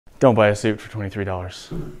Don't buy a suit for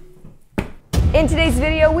 $23. In today's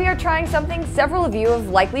video, we are trying something several of you have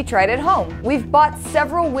likely tried at home. We've bought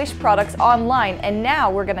several Wish products online, and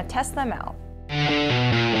now we're gonna test them out.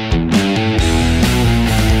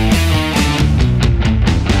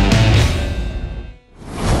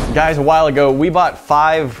 Guys, a while ago, we bought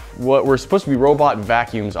 5 what were supposed to be robot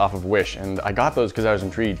vacuums off of Wish, and I got those because I was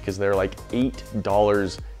intrigued because they're like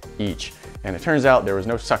 $8 each. And it turns out there was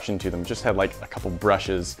no suction to them, just had like a couple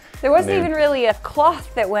brushes. There wasn't even really a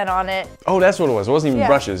cloth that went on it. Oh, that's what it was. It wasn't even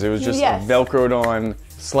brushes. It was just a Velcroed on,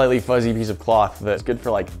 slightly fuzzy piece of cloth that's good for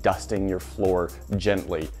like dusting your floor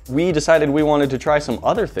gently. We decided we wanted to try some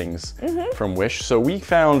other things from Wish, so we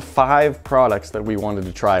found 5 products that we wanted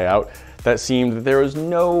to try out that seemed that there was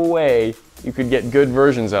no way you could get good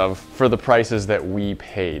versions of for the prices that we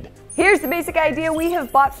paid. Here's the basic idea. We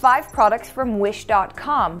have bought 5 products from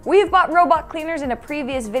Wish.com. We have bought robot cleaners in a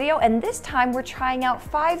previous video, and this time we're trying out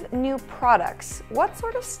 5 new products. What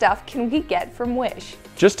sort of stuff can we get from Wish?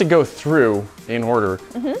 Just to go through in order,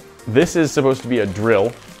 this is supposed to be a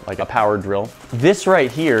drill, like a power drill. This right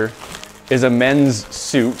here is a men's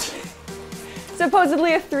suit.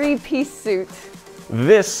 Supposedly a 3-piece suit.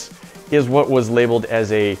 This is what was labeled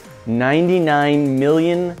as a 99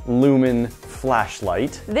 million lumen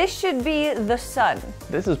flashlight. This should be the sun.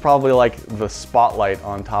 This is probably like the spotlight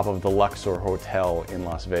on top of the Luxor Hotel in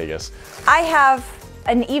Las Vegas. I have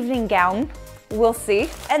an evening gown, we'll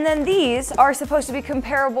see. And then these are supposed to be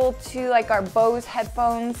comparable to like our Bose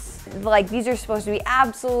headphones. Like these are supposed to be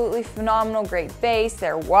absolutely phenomenal, great bass,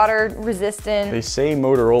 they're water resistant. They say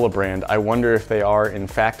Motorola brand. I wonder if they are in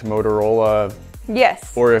fact Motorola.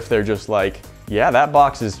 Yes. Or if they're just like, yeah, that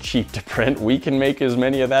box is cheap to print. We can make as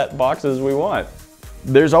many of that box as we want.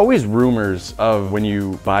 There's always rumors of when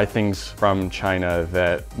you buy things from China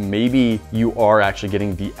that maybe you are actually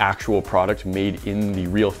getting the actual product made in the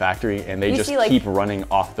real factory and they just keep running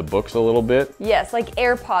off the books a little bit. Yes, like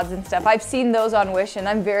AirPods and stuff. I've seen those on Wish and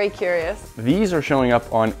I'm very curious. These are showing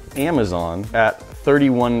up on Amazon at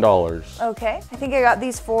 $31. Okay, I think I got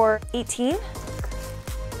these for $18.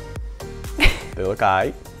 They look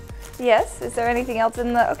aight. Yes, is there anything else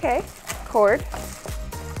in the, okay, cord.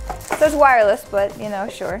 So it's wireless, but you know,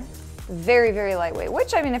 sure. Very, very lightweight,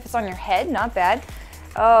 which I mean, if it's on your head, not bad.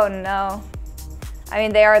 Oh no. I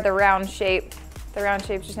mean, they are the round shape. The round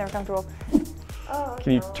shape's just never comfortable. Oh,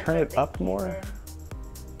 can you turn it up more?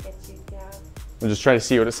 I'm just trying to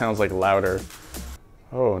see what it sounds like louder.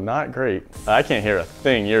 Oh, not great. I can't hear a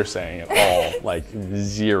thing you're saying at all, like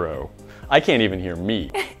 0. I can't even hear me,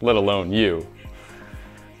 let alone you.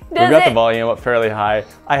 We've got the volume up fairly high.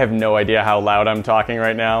 I have no idea how loud I'm talking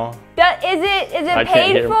right now. Is it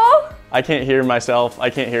painful? I can't hear myself. I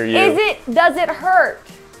can't hear you. Does it hurt?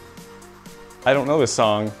 I don't know this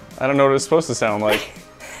song. I don't know what it's supposed to sound like.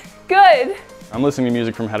 Good. I'm listening to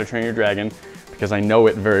music from How to Train Your Dragon because I know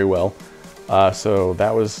it very well. So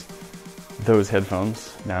that was those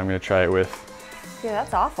headphones. Now I'm gonna try it with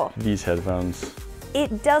that's awful. These headphones.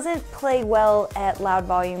 It doesn't play well at loud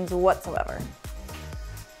volumes whatsoever.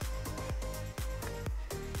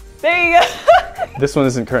 There you go. This one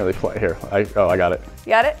isn't currently playing. Here, I got it.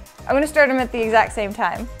 You got it? I'm gonna start them at the exact same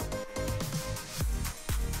time.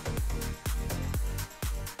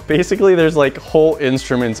 Basically, there's like whole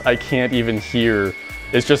instruments I can't even hear.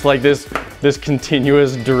 It's just like this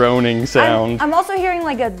continuous droning sound. I'm also hearing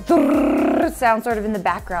like a sound sort of in the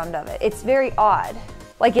background of it. It's very odd.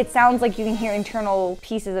 Like it sounds like you can hear internal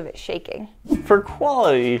pieces of it shaking. For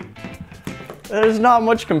quality, there's not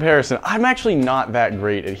much comparison. I'm actually not that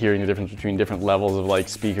great at hearing the difference between different levels of like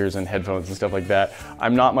speakers and headphones and stuff like that.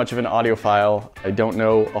 I'm not much of an audiophile. I don't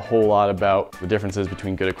know a whole lot about the differences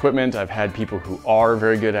between good equipment. I've had people who are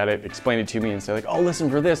very good at it explain it to me and say like, oh, listen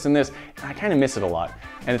for this and this. And I kind of miss it a lot.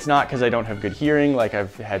 And it's not because I don't have good hearing. Like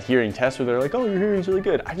I've had hearing tests where they're like, oh, your hearing's really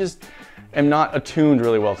good. I just am not attuned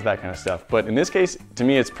really well to that kind of stuff. But in this case, to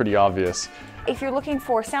me, it's pretty obvious. If you're looking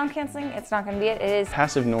for sound canceling, it's not going to be it. It is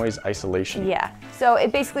passive noise isolation. Yeah. So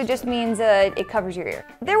it basically just means it covers your ear.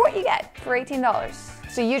 They're what you get for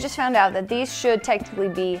 $18. So you just found out that these should technically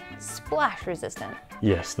be splash resistant.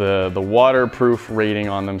 Yes, the waterproof rating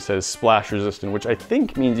on them says splash resistant, which I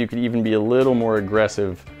think means you could even be a little more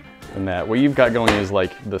aggressive than that. What you've got going is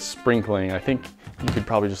like the sprinkling. I think you could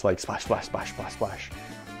probably just like splash, splash, splash, splash, splash.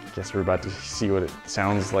 Guess we're about to see what it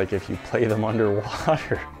sounds like if you play them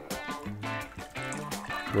underwater.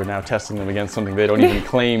 We're now testing them against something they don't even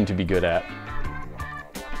claim to be good at.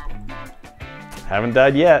 Haven't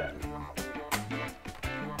died yet.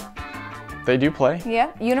 They do play. Yeah,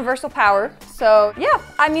 universal power. So yeah,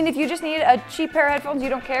 I mean, if you just need a cheap pair of headphones, you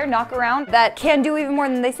don't care, knock around, that can do even more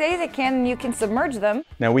than they say they can, and you can submerge them.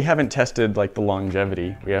 Now we haven't tested like the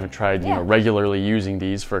longevity. We haven't tried, you know, regularly using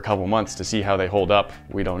these for a couple months to see how they hold up.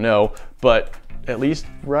 We don't know, but at least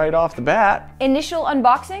right off the bat. Initial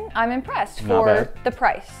unboxing, I'm impressed for the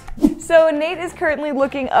price. So Nate is currently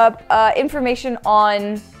looking up information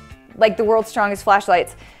on like the world's strongest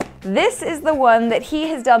flashlights. This is the one that he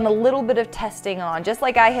has done a little bit of testing on. Just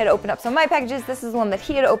like I had opened up some of my packages, this is the one that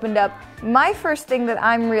he had opened up. My first thing that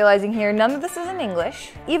I'm realizing here, none of this is in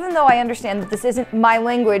English. Even though I understand that this isn't my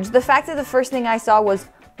language, the fact that the first thing I saw was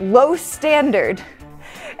low standard.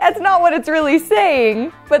 That's not what it's really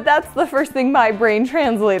saying, but that's the first thing my brain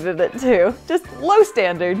translated it to. Just low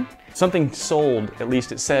standard. Something sold, at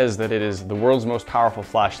least it says that it is the world's most powerful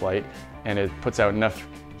flashlight, and it puts out enough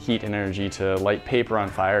heat and energy to light paper on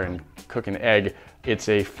fire and cook an egg. It's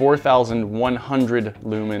a 4,100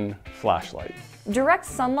 lumen flashlight. Direct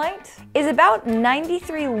sunlight is about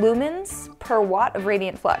 93 lumens per watt of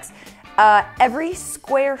radiant flux. Every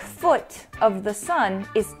square foot of the sun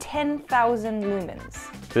is 10,000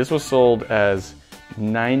 lumens. This was sold as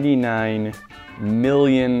 99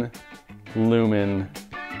 million lumen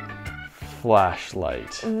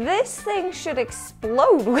flashlight. This thing should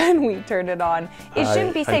explode when we turn it on. It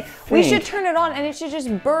shouldn't be safe. We should turn it on and it should just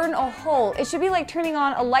burn a hole. It should be like turning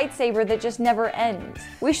on a lightsaber that just never ends.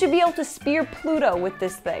 We should be able to spear Pluto with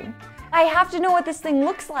this thing. I have to know what this thing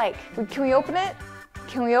looks like. Can we open it?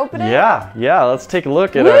 Can we open it? Yeah, let's take a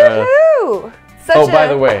look at Woohoo! by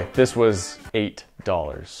the way, this was $8.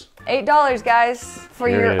 $8, guys, for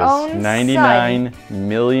your own 99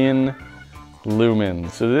 million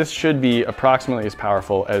lumens. So this should be approximately as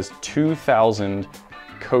powerful as 2,000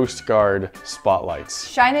 Coast Guard spotlights.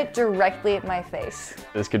 Shine it directly at my face.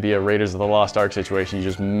 This could be a Raiders of the Lost Ark situation. You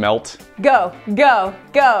just melt. Go, go,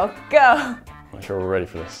 go, go. I'm not sure we're ready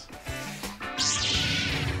for this.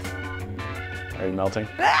 Are you melting?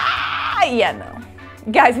 Ah, yeah,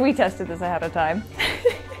 no. Guys, we tested this ahead of time.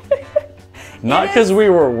 Not because we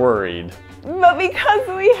were worried. But because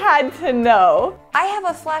we had to know. I have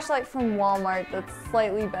a flashlight from Walmart that's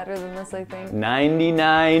slightly better than this, I think.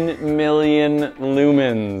 99 million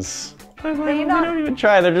lumens. They don't even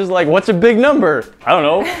try. They're just like, what's a big number? I don't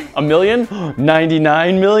know, a million?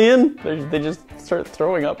 99 million? They just start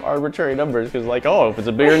throwing up arbitrary numbers because like, oh, if it's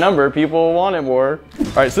a bigger number, people will want it more. All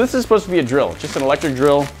right, so this is supposed to be a drill, just an electric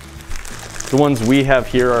drill. The ones we have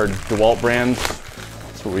here are DeWalt brands.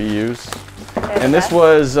 That's what we use. And this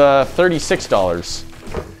was $36.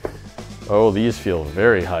 Oh, these feel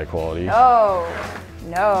very high quality. Oh,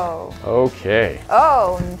 no. Okay.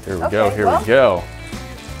 Oh, here we go, here we go.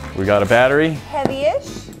 We got a battery.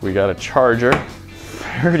 Heavy-ish. We got a charger.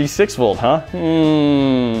 36 volt, huh?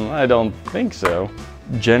 I don't think so.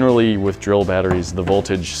 Generally with drill batteries, the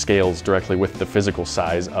voltage scales directly with the physical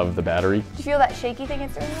size of the battery. Do you feel that shaky thing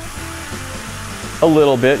it's doing? A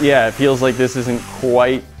little bit, yeah. It feels like this isn't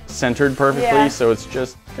quite centered perfectly, so it's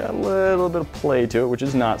just got a little bit of play to it, which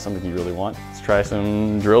is not something you really want. Let's try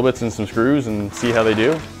some drill bits and some screws and see how they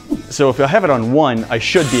do. So if I have it on one, I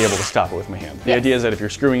should be able to stop it with my hand. The idea is that if you're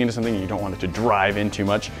screwing into something and you don't want it to drive in too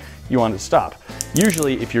much, you want it to stop.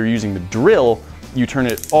 Usually if you're using the drill, you turn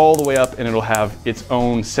it all the way up and it'll have its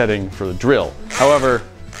own setting for the drill. However,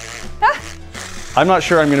 I'm not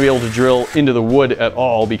sure I'm going to be able to drill into the wood at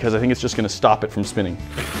all because I think it's just going to stop it from spinning.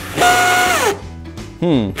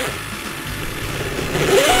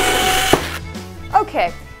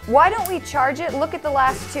 Okay, why don't we charge it, look at the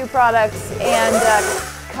last two products, and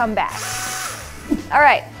come back. All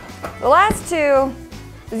right, the last two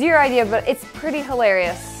is your idea, but it's pretty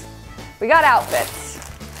hilarious. We got outfits.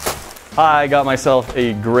 I got myself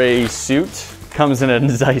a gray suit. Comes in a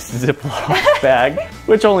nice Ziploc bag,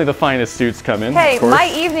 which only the finest suits come in. Hey,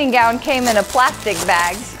 my evening gown came in a plastic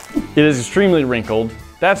bag. It is extremely wrinkled.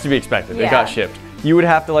 That's to be expected. It got shipped. You would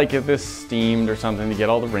have to like get this steamed or something to get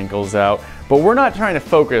all the wrinkles out, but we're not trying to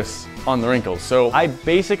focus on the wrinkles. So I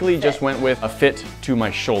basically just went with a fit to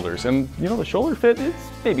my shoulders. And you know, the shoulder fit,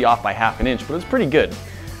 it's maybe off by ½ inch, but it's pretty good.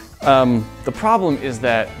 The problem is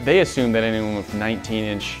that they assume that anyone with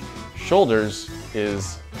 19-inch shoulders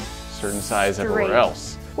is a certain size everywhere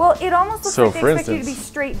else. Well, it almost looks like they expect you to be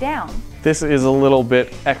straight down. This is a little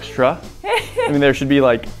bit extra. I mean, there should be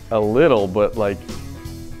like a little, but like,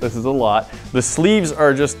 this is a lot. The sleeves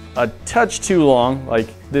are just a touch too long. Like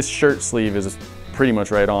this shirt sleeve is pretty much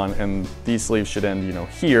right on, and these sleeves should end, you know,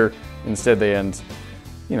 here. Instead they end,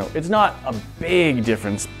 you know, it's not a big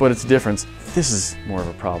difference, but it's a difference. This is more of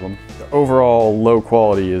a problem. The overall low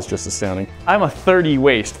quality is just astounding. I'm a 30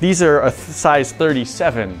 waist. These are a size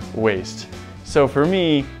 37 waist. So for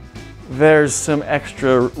me, there's some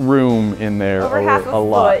extra room in there. Over half a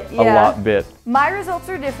lot, foot, yeah. A lot bit. My results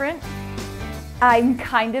are different. I'm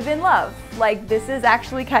kind of in love. Like, this is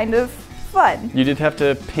actually kind of fun. You did have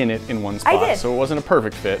to pin it in one spot, I did. so it wasn't a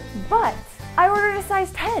perfect fit. But I ordered a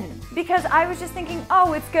size 10 because I was just thinking,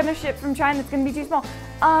 oh, it's gonna ship from China, it's gonna be too small.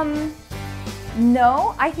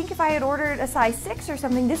 No, I think if I had ordered a size 6 or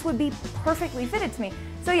something, this would be perfectly fitted to me.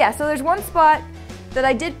 So yeah, so there's one spot that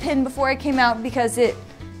I did pin before I came out because it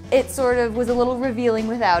sort of was a little revealing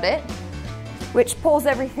without it, which pulls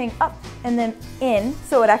everything up and then in,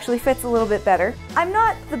 so it actually fits a little bit better. I'm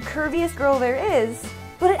not the curviest girl there is,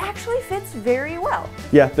 but it actually fits very well.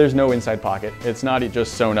 Yeah, there's no inside pocket. It's not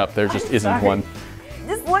just sewn up, there just isn't one.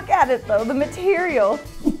 Just look at it though, the material.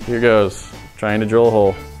 Here goes, trying to drill a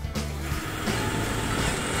hole.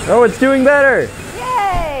 Oh, it's doing better!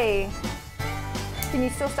 Yay! Can you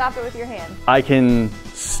still stop it with your hand? I can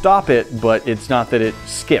stop it, but it's not that it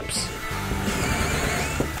skips.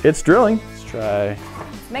 It's drilling. Let's try.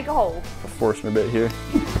 Make a hole. Forcing a bit here.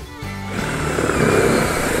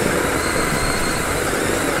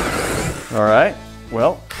 All right,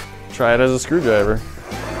 well, try it as a screwdriver.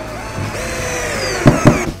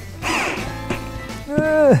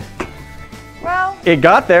 Well, it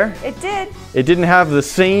got there. It did. It didn't have the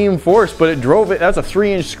same force, but it drove it. That's a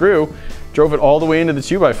 3-inch screw. Drove it all the way into the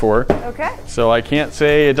 2x4. Okay. So I can't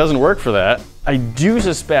say it doesn't work for that. I do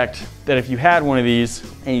suspect that if you had one of these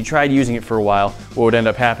and you tried using it for a while, what would end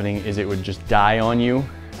up happening is it would just die on you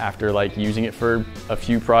after like using it for a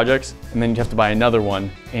few projects, and then you'd have to buy another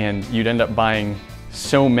one, and you'd end up buying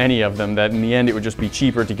so many of them that in the end it would just be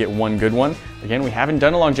cheaper to get one good one. Again, we haven't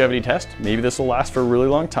done a longevity test. Maybe this will last for a really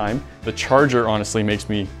long time. The charger honestly makes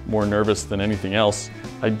me more nervous than anything else.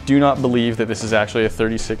 I do not believe that this is actually a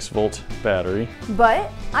 36-volt battery.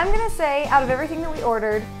 But I'm gonna say, out of everything that we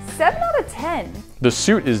ordered, 7 out of 10. The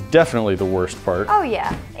suit is definitely the worst part. Oh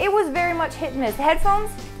yeah, it was very much hit and miss. The headphones,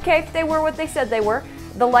 okay, they were what they said they were.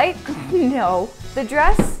 The light, no. The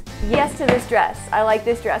dress, yes to this dress. I like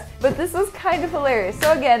this dress, but this was kind of hilarious.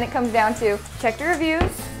 So again, it comes down to check the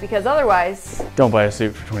reviews, because otherwise... Don't buy a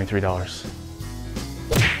suit for $23.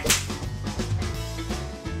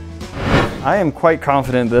 I am quite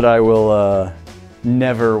confident that I will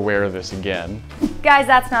never wear this again. Guys,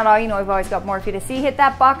 that's not all. You know we've always got more for you to see. Hit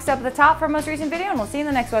that box up at the top for our most recent video, and we'll see you in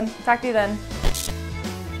the next one. Talk to you then.